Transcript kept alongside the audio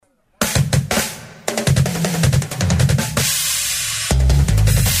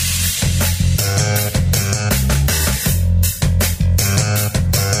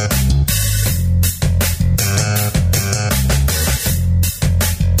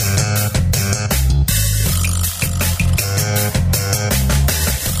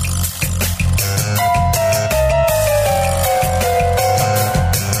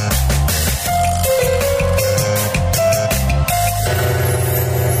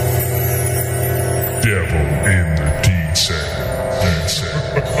devil in the detail.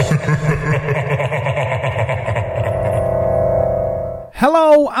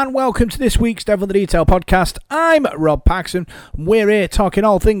 Hello and welcome to this week's Devil in the Detail podcast. I'm Rob Paxson. We're here talking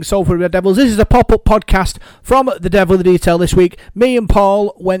all things Salford Red Devils. This is a pop-up podcast from the Devil in the Detail this week. Me and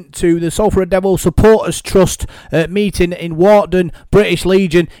Paul went to the Salford Red Devils Supporters Trust meeting in Wharton, British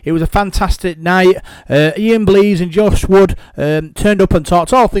Legion. It was a fantastic night. Ian Blease and Josh Wood turned up and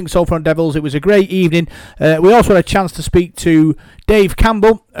talked all things Salford Red Devils. It was a great evening. We also had a chance to speak to Dave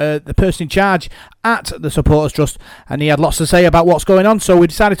Campbell, the person in charge at the Supporters Trust, and he had lots to say about what's going on, so we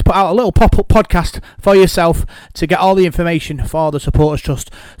decided to put out a little pop-up podcast for yourself to get all the information for the Supporters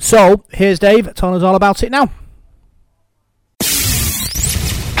Trust. So here's Dave telling us all about it now.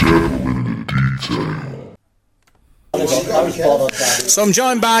 Devil in the detail. So I'm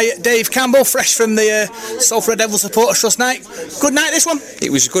joined by Dave Campbell, fresh from the Salford Devils Supporters Trust night. Good night this one?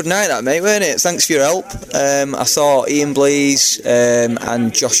 It was a good night that, mate, weren't it? Thanks for your help. I thought Ian Blease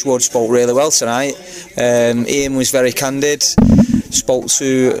and Josh Wood spoke really well tonight. Ian was very candid,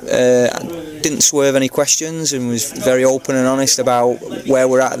 didn't swerve any questions, and was very open and honest about where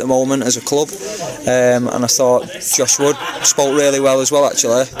we're at the moment as a club. And I thought Josh Wood spoke really well as well,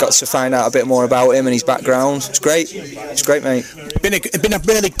 actually. Got to find out a bit more about him and his background. It's great. It's great, mate. Been a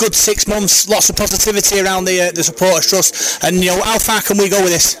really good 6 months, lots of positivity around the Supporters Trust, and how far can we go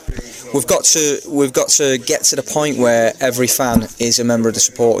with this? We've got to get to the point where every fan is a member of the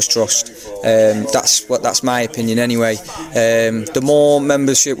Supporters Trust. That's my opinion anyway. The more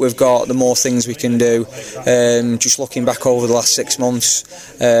membership we've got, the more things we can do. Just looking back over the last 6 months,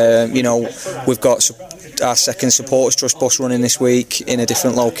 we've got our second Supporters Trust bus running this week in a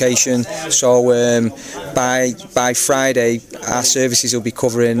different location. So by Friday, our services will be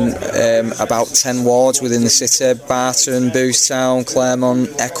covering about 10 wards within the city: Barton, Boothstown, Claremont,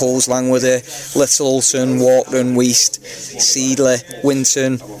 Eccles, Langworthy, Little Alton, Walkden, Weast, Seedley,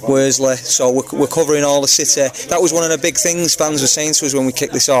 Winton, Worsley. So we're covering all the city. That was one of the big things fans were saying to us when we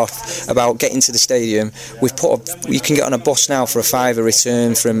kicked this off about getting to the stadium. You can get on a bus now for a £5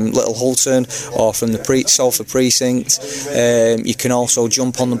 return from Little Hulton or from the Salford precinct. You can also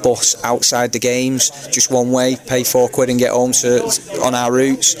jump on the bus outside the games, just one way, pay £4 and get home on our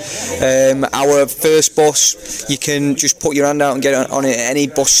routes. Our first bus, you can just put your hand out and get on it at any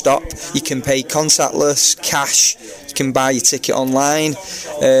bus stop. You can pay contactless, cash. You can buy your ticket online.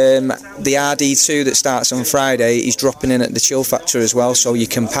 The RD2 that starts on Friday is dropping in at the Chill Factor as well, so you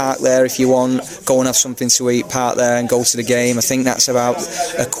can park there if you want, go and have something to eat, park there and go to the game. I think that's about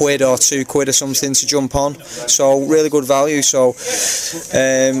 £1 or £2 or something to jump on, so really good value. So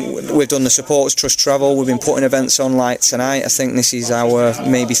we've done the Supporters Trust travel. We've been putting events on like tonight. I think this is our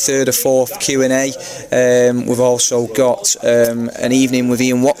maybe third or fourth Q&A. We've also got an evening with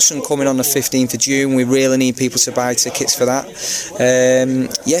Ian Watson coming on the 15th of June. We really need people to buy tickets for that.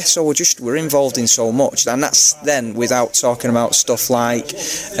 So we're involved in so much, and that's then without talking about stuff like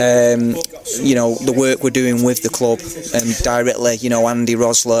the work we're doing with the club and directly, Andy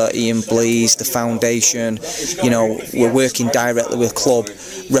Rosler, Ian Blease, the foundation. We're working directly with club,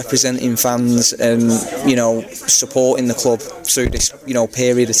 representing fans and supporting the club through this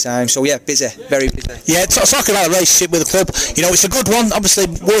period of time. So yeah, busy, very busy. Yeah, talking about the relationship with the club, it's a good one. Obviously,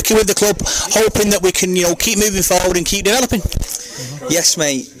 working with the club, hoping that we can keep moving forward and keep developing. Yes,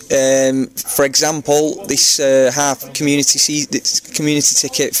 mate. For example, this half community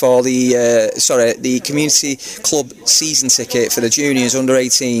ticket for the community club season ticket for the juniors under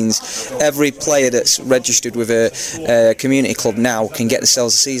 18s. Every player that's registered with a community club now can get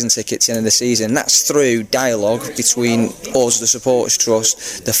themselves a season ticket at the end of the season. That's through dialogue between us, the Supporters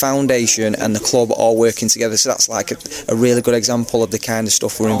Trust, the foundation, and the club all working together. So that's like a really good example of the kind of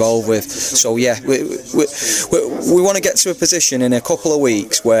stuff we're involved with. So yeah, we want to get to a position in a couple of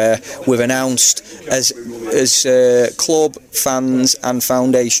weeks where we've announced as club, fans and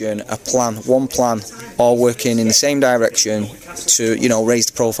foundation one plan, all working in the same direction to raise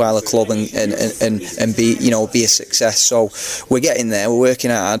the profile of club and be a success. So we're getting there, we're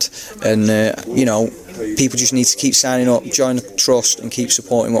working hard, and people just need to keep signing up, join the trust and keep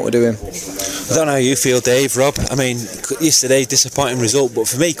supporting what we're doing. I don't know how you feel, Dave, Rob. I mean, yesterday, disappointing result, but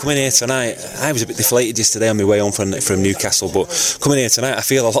for me, coming here tonight, I was a bit deflated yesterday on my way home from Newcastle, but coming here tonight, I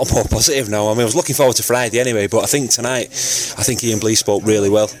feel a lot more positive now. I mean, I was looking forward to Friday anyway, but I think tonight, Ian Blease spoke really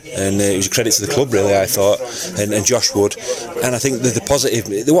well, and it was a credit to the club, really, I thought, and Josh Wood, and I think I thought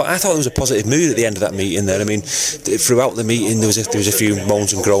there was a positive mood at the end of that meeting there. I mean, throughout the meeting, there was a few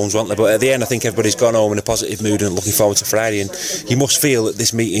moans and groans, weren't there? But at the end, I think everybody's gone home in a positive mood and looking forward to Friday, and you must feel that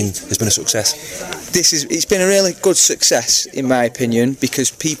this meeting has been a success. it's been a really good success in my opinion, because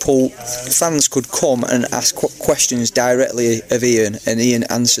fans could come and ask questions directly of Ian, and Ian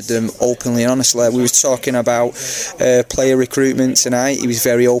answered them openly and honestly. We were talking about player recruitment tonight. He was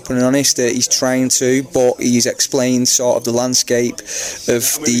very open and honest that he's trying to, but he's explained sort of the landscape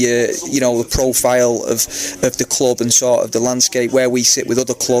of the profile of the club and sort of the landscape where we sit with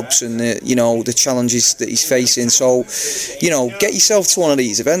other clubs and the challenges that he's facing. So get yourself to one of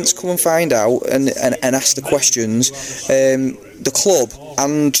these events, come and find out and ask the questions. The club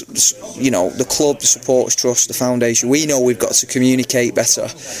and the club, the Supporters Trust, the foundation, we know we've got to communicate better.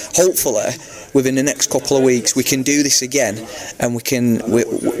 Hopefully within the next couple of weeks we can do this again, and we'll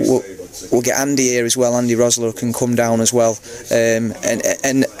get Andy here as well. Andy Rosler can come down as well, and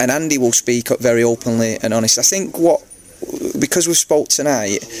Andy will speak up very openly and honest. I think because we spoke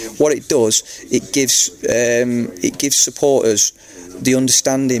tonight, what it does, it gives supporters the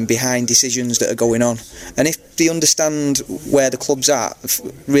understanding behind decisions that are going on, and if they understand where the club's at,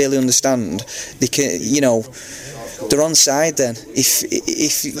 really understand, they can, they're on side. Then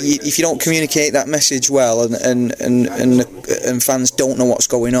if you don't communicate that message well, and fans don't know what's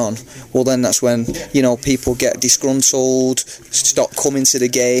going on, well then that's when people get disgruntled, stop coming to the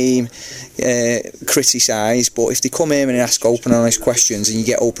game, criticise. But if they come here and ask open and honest questions and you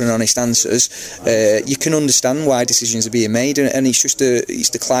get open and honest answers, you can understand why decisions are being made, and it's just it's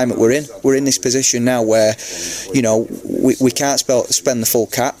the climate we're in. We're in this position now where we can't spend the full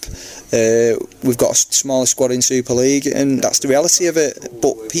cap. We've got a smaller squad in Super League, and that's the reality of it.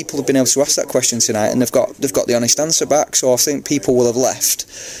 But people have been able to ask that question tonight, and they've got the honest answer back. So I think people will have left,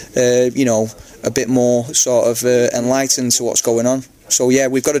 a bit more sort of enlightened to what's going on. So yeah,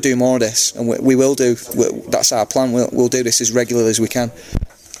 we've got to do more of this, and we will do. That's our plan. We'll do this as regularly as we can.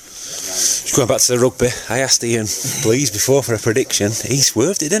 Going back to the rugby, I asked Ian Blease before for a prediction. He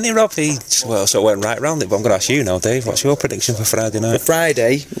swerved it, didn't he, Rob? He sort of went right round it. But I'm going to ask you now, Dave. What's your prediction for Friday night? For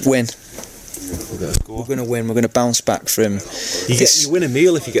Friday, win. We're going to win. We're going to bounce back from. You win a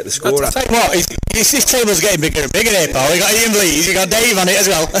meal if you get the score. I'll tell you what, this table's getting bigger and bigger here, Paul. You got Ian Blease, you got Dave on it as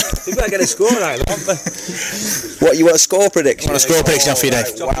well. You've got to get a score right, haven't we? What, you want a score prediction? I want a score prediction off you, Dave.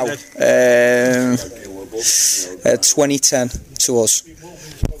 Wow. 20-10 to us.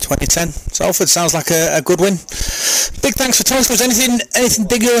 2010. Salford sounds like a good win. Big thanks for telling us. Anything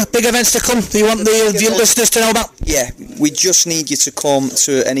big events to come that you want the listeners to know about? Yeah, we just need you to come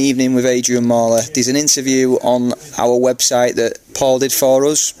to an evening with Adrian Marler. There's an interview on our website that Paul did for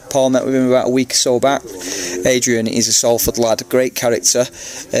us. Paul met with him about a week or so back. Adrian is a Salford lad, great character.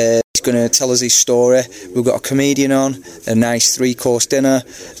 He's going to tell us his story. We've got a comedian on, a nice 3-course dinner,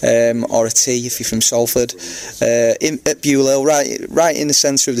 or a tea if you're from Salford, at Bewley, right in the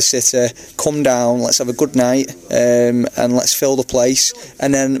centre of the city. Come down, let's have a good night, and let's fill the place.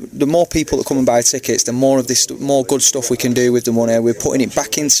 And then the more people that come and buy tickets, the more good stuff we can do with the money. We're putting it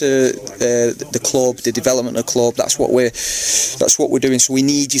back into the club, the development of the club. That's what we're doing. So we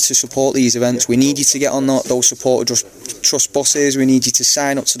need you to support these events. We need you to get on those supporter trust buses. We need you to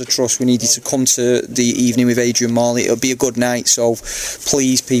sign up to the trust. We need you to come to the evening with Adrian Marley. It'll be a good night, so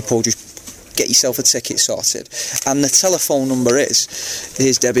please, people, just get yourself a ticket sorted. And the telephone number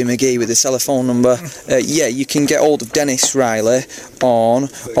here's Debbie McGee with the telephone number. You can get hold of Dennis Riley on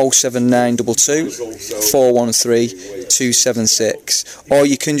 07922 413 276, or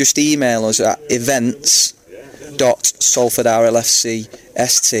you can just email us at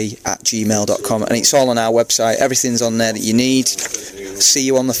events.salfordrlfcst@gmail.com, and it's all on our website. Everything's on there that you need. See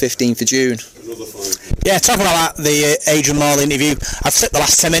you on the 15th of June. Yeah, talking about that, the Adrian Marley interview, I've slipped the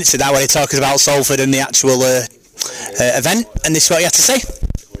last 10 minutes of that when he talks about Salford and the actual event, and this is what he had to say.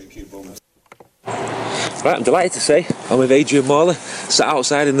 Right, I'm delighted to say I'm with Adrian Marley, sat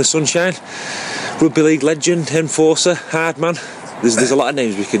outside in the sunshine. Rugby League legend, enforcer, hard man. There's a lot of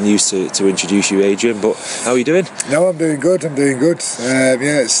names we can use to introduce you, Adrian, but how are you doing? No, I'm doing good. It's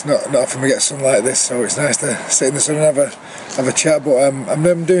not often we get sun like this, so it's nice to sit in the sun and have a chat, but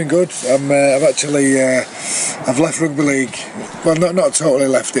I'm doing good. I've left Rugby League. Well, not totally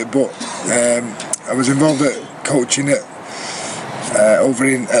left it, but I was involved at coaching over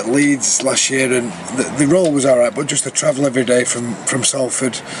at Leeds last year, and the role was alright, but just the travel every day from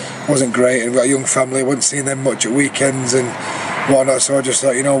Salford wasn't great. I've got a young family, I wasn't seeing them much at weekends and whatnot, so I just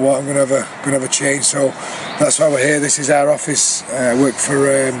thought, you know what, I'm going to have a change. So that's why we're here. This is our office. I work for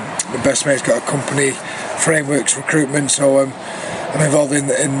the best mate's got a company, Frameworks Recruitment, so I'm involved in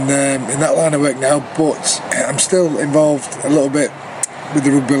that line of work now, but I'm still involved a little bit with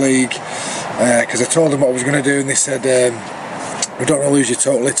the Rugby League, because I told them what I was going to do, and they said, we don't want to lose you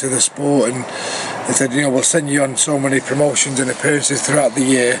totally to the sport, and they said, we'll send you on so many promotions and appearances throughout the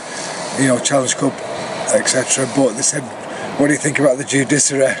year, Challenge Cup, etc. But they said, what do you think about the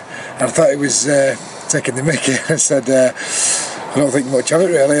judiciary? And I thought it was taking the mickey. I said, I don't think much of it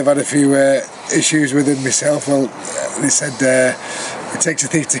really. I've had a few issues with it myself. Well, they said it takes a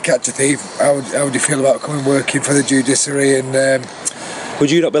thief to catch a thief. How would you feel about coming working for the judiciary? And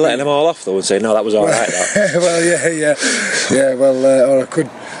would you not be letting them all off though and say no, that was all right? That? Well, yeah. Well, or I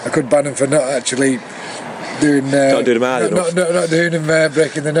could ban them for not actually doing not doing them hard enough. Not doing them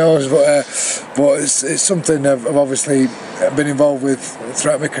breaking the nose, but it's something I've obviously been involved with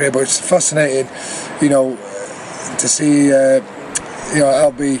throughout my career. But it's fascinating, to see.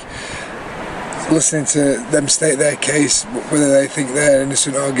 I'll be listening to them state their case, whether they think they're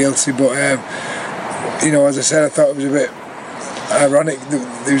innocent or guilty. But as I said, I thought it was a bit ironic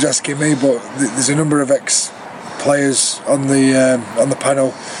that he was asking me. But there's a number of ex-players on the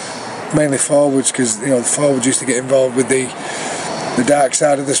panel, mainly forwards, because the forwards used to get involved with the dark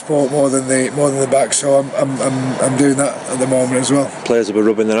side of the sport more than the back. So I'm doing that at the moment as well. Players will be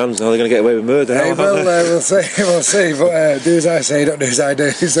rubbing their hands now. They're going to get away with murder now. We'll see. But do as I say, don't do as I do.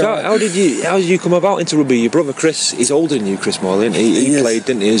 So how did you come about into rugby? Your brother Chris, he's older than you, Chris Morley. He played,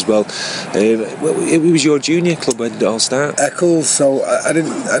 didn't he, as well? It was your junior club when did it all start? Eccles. So I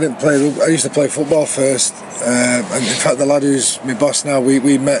didn't play rugby. I used to play football first. And in fact, the lad who's my boss now,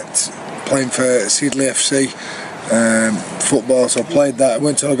 we met playing for Seedley FC. Football, so I played that. I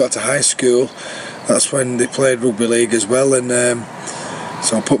went until I got to high school. That's when they played rugby league as well, and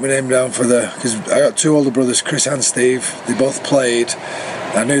so I put my name down because I got two older brothers, Chris and Steve. They both played.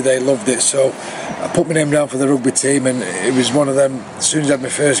 I knew they loved it, so I put my name down for the rugby team, and it was one of them. As soon as I had my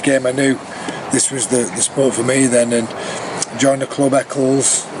first game, I knew this was the sport for me then, and joined the club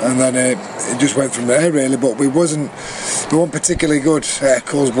Eccles, and then it just went from there really. But we weren't particularly good at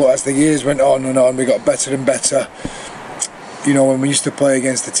Eccles, but as the years went on and on, we got better and better. When we used to play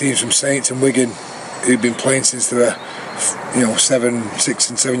against the teams from Saints and Wigan, who'd been playing since they were 6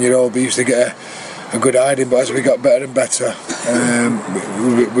 and 7 year old, we used to get a good hiding. But as we got better and better,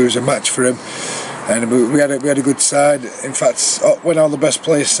 we was a match for him, and we had a good side. In fact, when all the best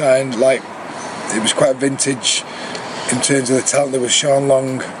players signed, it was quite vintage in terms of the talent. There was Sean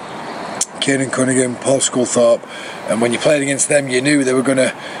Long, Kieran Cunningham, Paul Sculthorpe, and when you played against them, you knew they were going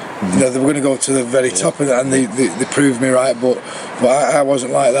to, they were going to go to the very top of that, and they proved me right. But I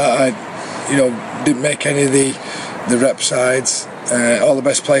wasn't like that. I, didn't make any of the rep sides. All the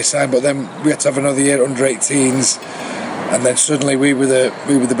best players signed, but then we had to have another year under 18s, and then suddenly we were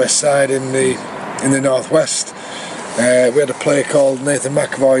the best side in the Northwest. We had a player called Nathan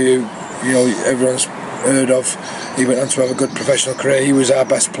McAvoy, who everyone's heard of. He went on to have a good professional career. He was our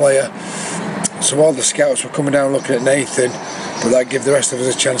best player. So all the scouts were coming down looking at Nathan, but that gave the rest of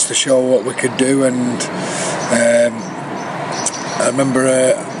us a chance to show what we could do. And I remember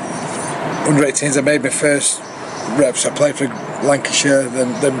under 18s, I made my first reps. I played for Lancashire,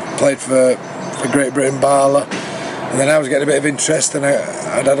 then played for Great Britain, Barla, and then I was getting a bit of interest, and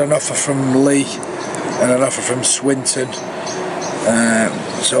I'd had an offer from Lee and an offer from Swinton.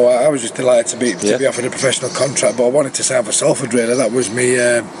 So I was just delighted to be offered a professional contract, but I wanted to sign for Salford really. That was me.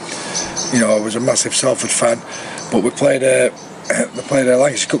 I was a massive Salford fan, but we played a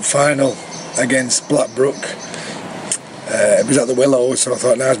Lancashire Cup final against Blackbrook. It was at the Willows, so I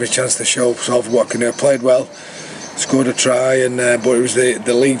thought now's my chance to show Salford what I can do. I played well, scored a try, and but it was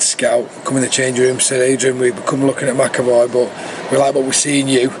the lead scout come in the change room, said, Adrian, we've come looking at McAvoy, but we like what we've seen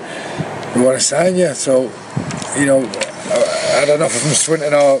you. We want to sign you. So I had an offer from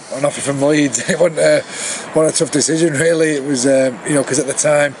Swinton or an offer from Leeds. It wasn't a tough decision really. It was because at the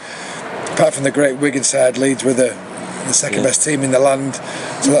time, apart from the great Wigan side, Leeds were the second best team in the land.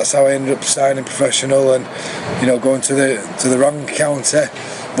 So that's how I ended up signing professional and going to the wrong county.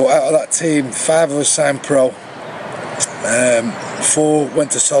 But out of that team, 5 of us signed pro. 4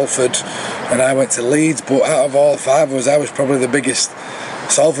 went to Salford, and I went to Leeds. But out of all 5 of us, I was probably the biggest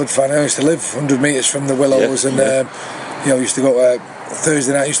Salford fan. I used to live 100 metres from the Willows, and used to go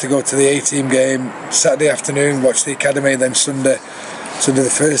Thursday night. Used to go to the A-team game. Saturday afternoon, watch the academy. Then Sunday the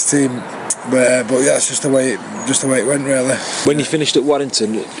first team. But that's just the way it went really. When you finished at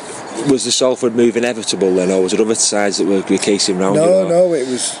Warrington, was the Salford move inevitable then, or was there other sides that were casing round? No, it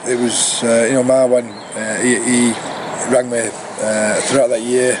was Marwan. He rang me throughout that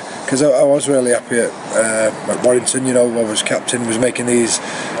year, because I was really happy at Warrington. I was captain, was making these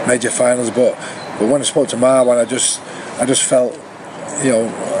major finals, but when I spoke to Marwan, I just felt,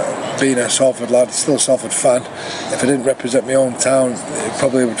 being a Salford lad, still a Salford fan, if I didn't represent my own town, it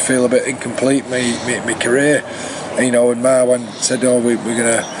probably would feel a bit incomplete, my career. And Marwan said, we're going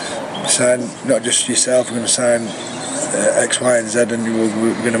to sign not just yourself, we're going to sign X, Y, and Z, and we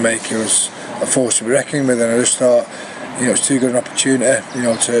were going to make us a force to be reckoned with. And I just thought, it's too good an opportunity,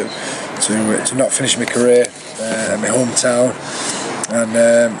 to not finish my career at my hometown. And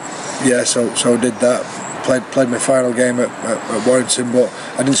so did that. Played my final game at Warrington, but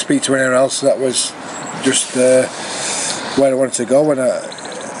I didn't speak to anyone else. That was just where I wanted to go. When I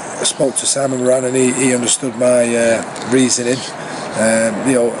spoke to Simon Moran, and he understood my reasoning.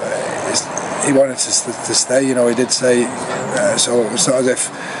 He wanted to stay. He did say. So it was not as if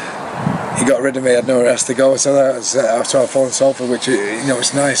he got rid of me. I had nowhere else to go. So that was after I phoned Salford, which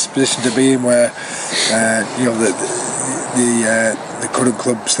it's a nice position to be in, where the current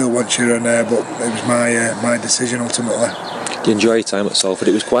club still wants you, and but it was my decision ultimately. Did you enjoy your time at Salford?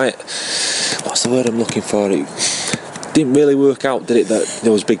 It was quite. What's the word I'm looking for? It didn't really work out, did it? That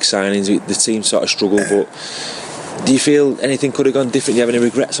there was big signings. The team sort of struggled, but. Do you feel anything could have gone different? Do you have any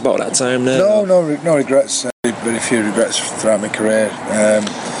regrets about that time there? No regrets. Very few regrets throughout my career.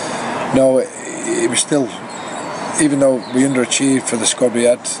 It was still, even though we underachieved for the squad we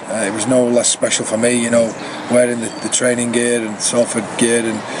had, it was no less special for me. Wearing the training gear and Salford gear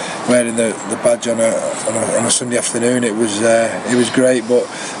and wearing the badge on a Sunday afternoon. It was great, but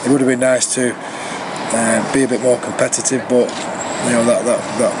it would have been nice to be a bit more competitive. But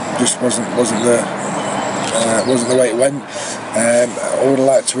that just wasn't the way it went. I would have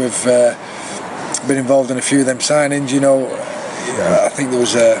liked to have been involved in a few of them signings. I think there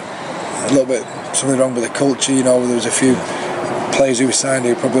was a little bit something wrong with the culture. There was a few players who were signed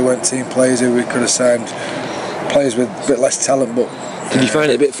who probably weren't team players, who we could have signed players with a bit less talent. But did you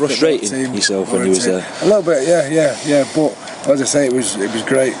find it a bit frustrating yourself when you was there? A little bit, yeah. But as I say, it was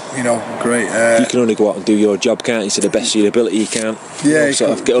great. Great. You can only go out and do your job, can't you? To the best of your ability, you can't. Yeah, you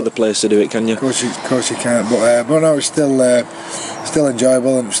sort of get other players to do it, can you? Of course you can't. But no, it's still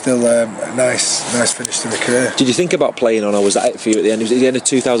enjoyable, and still a nice finish to my career. Did you think about playing on, or was that it for you at the end? Was it the end of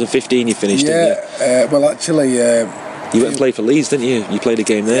 2015 you finished? Yeah. Well, actually, you went and played for Leeds, didn't you? You played a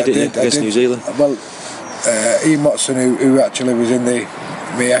game there, didn't you, against New Zealand? Well, Ian Watson, who actually was in my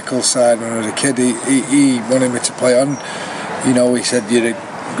Eccles side when I was a kid, he wanted me to play on. He said you're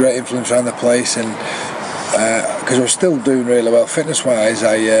a great influence around the place, and because I was still doing really well fitness wise,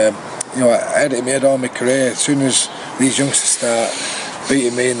 I had it in my head all my career. As soon as these youngsters start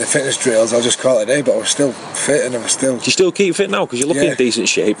beating me in the fitness drills, I'll just call it a day. But I was still fit, and I was still. Do you still keep fit now? Because you're looking in decent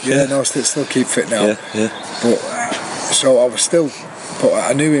shape. Yeah, no, I still keep fit now. Yeah. But so I was still. But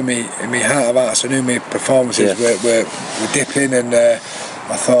I knew in my heart of hearts, I knew my performances were dipping, and I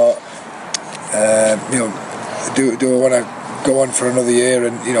thought, do I want to go on for another year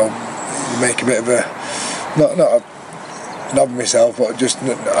and make a bit of a not a knob myself, but just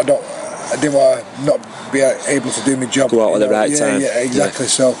I didn't want to not be able to do my job. Go out at the right time. Yeah, exactly.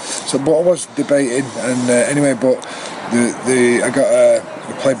 Yeah. So but I was debating, and anyway, but I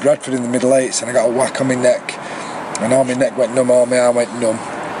played Bradford in the middle eights, and I got a whack on my neck. And all my neck went numb, all my arm went numb.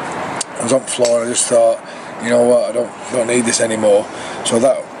 I was on the floor, and I just thought, you know what, I don't need this anymore. So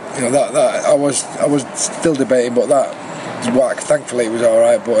that I was still debating, but that whack, thankfully it was all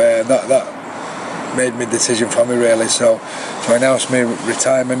right. But that made my decision for me really. So I announced my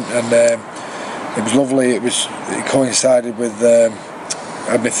retirement, and it was lovely. It coincided with I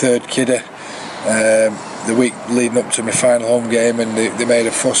had my third kidder. The week leading up to my final home game, and they made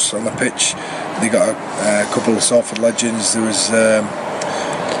a fuss on the pitch. They got a couple of Salford legends. There was the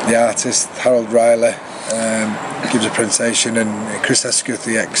artist Harold Riley gives a presentation, and Chris Escuth,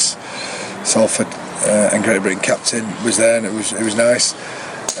 the ex-Salford and Great Britain captain, was there, and it was nice.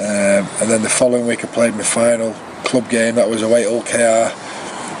 And then the following week I played my final club game. That was away at Hull KR,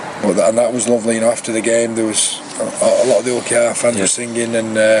 and that was lovely. After the game there was a lot of the Hull KR fans were singing,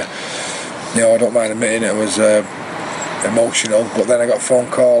 and I don't mind admitting it was emotional. But then I got a phone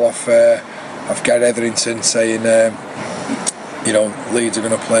call off Gary Etherington saying, Leeds are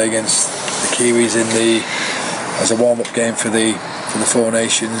going to play against the Kiwis as a warm-up game for the Four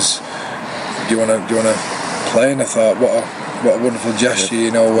Nations. Do you want to play? And I thought, what a wonderful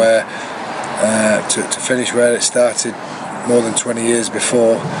gesture, where to finish where it started more than 20 years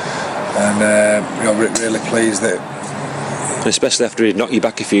before, and really pleased that. Especially after he'd knocked you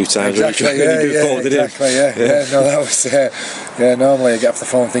back a few times. Exactly, No, that was normally I get off the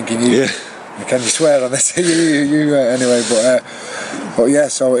phone thinking can you swear on this? you anyway, but yeah.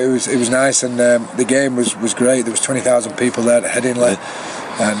 So it was nice, and the game was great. There was 20,000 people there at Headingley,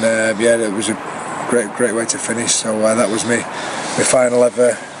 and it was a great way to finish. So that was my final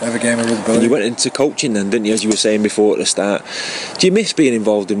ever game of rugby league. And you went into coaching then, didn't you, as you were saying before at the start? Do you miss being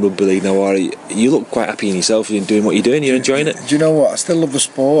involved in rugby league now, or you look quite happy in yourself and doing what you're doing, you're enjoying it? Do you know what, I still love the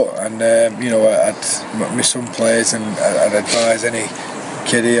sport, and my son plays, and I'd advise any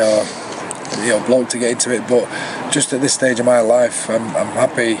kiddie or bloke to get into it, but just at this stage of my life I'm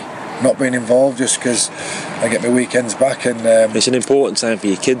happy not being involved, just because I get my weekends back, and it's an important time for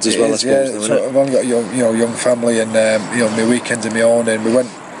your kids as well, I suppose. Yeah, so I've only got a young family, and my weekends are my own, and we went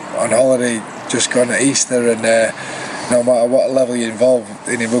on holiday just gone at Easter, and no matter what level you're involved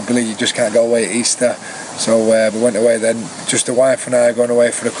in rugby league, you just can't go away at Easter. So we went away then, just the wife and I are going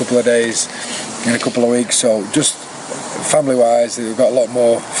away for a couple of days in a couple of weeks, so just family wise we've got a lot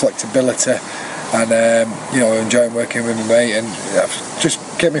more flexibility, and enjoying working with my mate, and just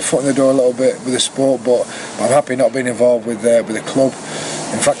get my foot in the door a little bit with the sport, but I'm happy not being involved with the club.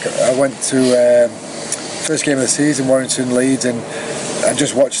 In fact, I went to first game of the season, Warrington Leeds, and I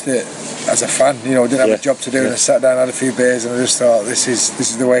just watched it as a fan. Didn't have a job to do, and I sat down, had a few beers, and I just thought this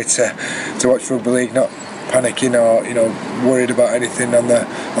is the way to watch rugby league, not panicking or worried about anything on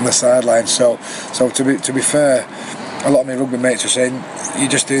the sideline. So to be fair, a lot of my rugby mates are saying you're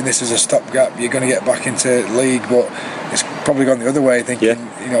just doing this as a stopgap, you're going to get back into league, but it's probably gone the other way, thinking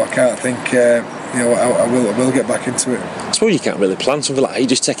I can't think I will get back into it. I suppose you can't really plan something like that, you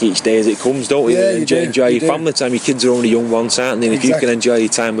just take each day as it comes, don't you? Enjoy your family time. Your kids are only young ones, aren't they? And if you can enjoy your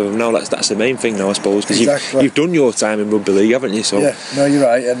time with them now, that's the main thing now, I suppose, because you've done your time in rugby league, haven't you? So yeah, no, you're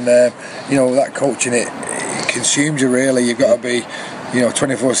right, and that coaching, it consumes you really. You've got to be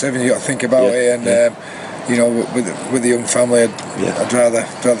 24/7, you've got to think about it, and with the young family, I'd rather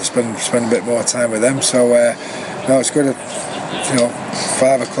spend a bit more time with them. So no, it's good.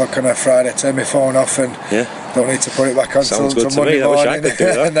 5 o'clock on a Friday, turn my phone off, and don't need to put it back on until Monday morning. I could do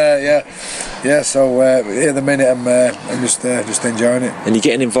that. So at the minute I'm just enjoying it. And you're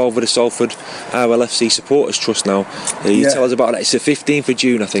getting involved with the Salford RLFC Supporters Trust now. You tell us about that. It's the 15th of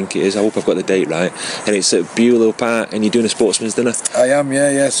June, I think it is. I hope I've got the date right. And it's at Bewlow Park, and you're doing a sportsman's dinner. I am,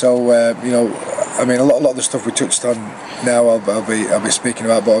 yeah. So a lot of the stuff we touched on now, I'll be speaking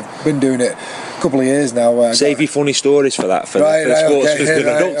about, but I've been doing it a couple of years now. Save you funny stories for that, for the sportsman's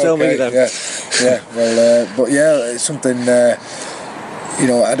dinner. Don't tell me them. But it's something. I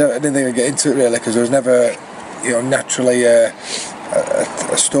didn't think I'd get into it really, because I was never, naturally a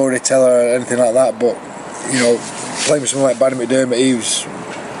storyteller or anything like that. But playing with someone like Barry McDermott, he was,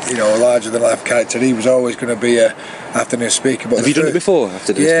 a larger than life character. He was always going to be a afternoon speaker. But have you done it before? Well,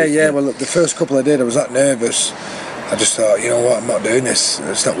 the first couple I did, I was that nervous. I just thought, I'm not doing this.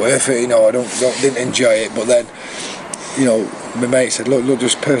 It's not worth it. I didn't enjoy it. But then, my mate said, look,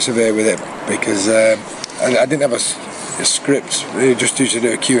 just persevere with it, because I didn't have a script. I just used to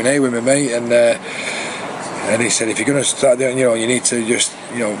do a Q&A with my mate, and he said, if you're going to start doing, you need to just,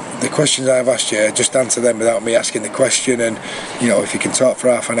 the questions I've asked you, just answer them without me asking the question, and if you can talk for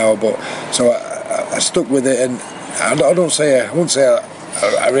half an hour. But so I stuck with it, and I won't say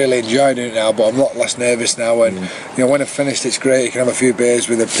I really enjoy doing it now, but I'm a lot less nervous now, and when I've finished, it's great. You can have a few beers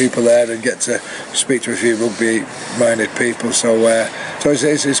with the people there and get to speak to a few rugby-minded people. So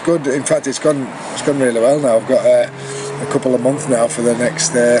it's good. In fact, it's gone really well now. I've got a couple of months now for the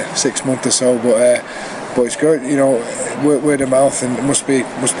next 6 months or so, but it's good. Word of mouth, and it must be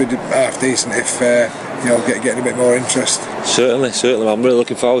half decent if getting a bit more interest. Certainly. I'm really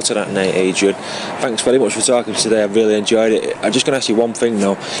looking forward to that night, Adrian. Thanks very much for talking today. I've really enjoyed it. I'm just going to ask you one thing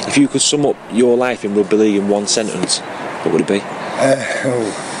now. If you could sum up your life in rugby league in one sentence, what would it be? I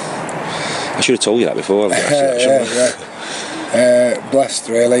should have told you that before. Blessed,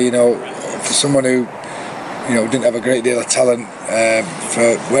 really. For someone who didn't have a great deal of talent,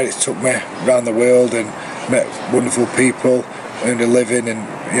 for where it took me around the world and met wonderful people, earned a living, and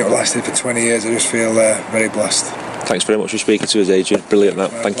lasted for 20 years. I just feel very blessed. Thanks very much for speaking to us, Adrian. Brilliant,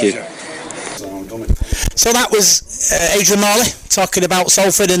 that. Thank you. So that was Adrian Morley talking about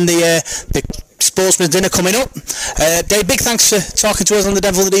Salford and the sportsman's dinner coming up. Dave, big thanks for talking to us on the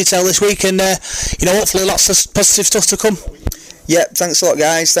Devil in the Detail this week, and hopefully lots of positive stuff to come. Yeah, thanks a lot,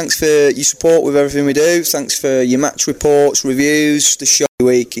 guys. Thanks for your support with everything we do. Thanks for your match reports, reviews, the show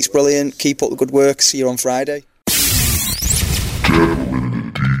week. It's brilliant. Keep up the good work. See you on Friday. Devil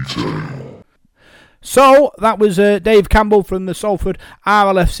in the Detail. So that was Dave Campbell from the Salford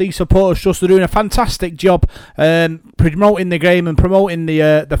RLFC Supporters Trust. They're doing a fantastic job promoting the game and promoting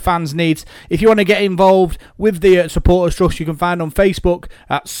the fans' needs. If you want to get involved with the Supporters Trust, you can find on Facebook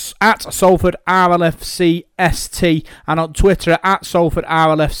at Salford RLFC ST and on Twitter at Salford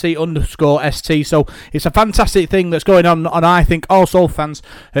RLFC_ST. So it's a fantastic thing that's going on, and I think all Salford fans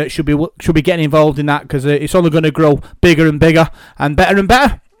should be getting involved in that, because it's only going to grow bigger and bigger and better and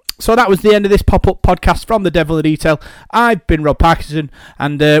better. So that was the end of this pop-up podcast from the Devil in the Detail. I've been Rob Parkinson,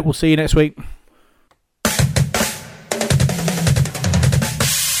 and we'll see you next week.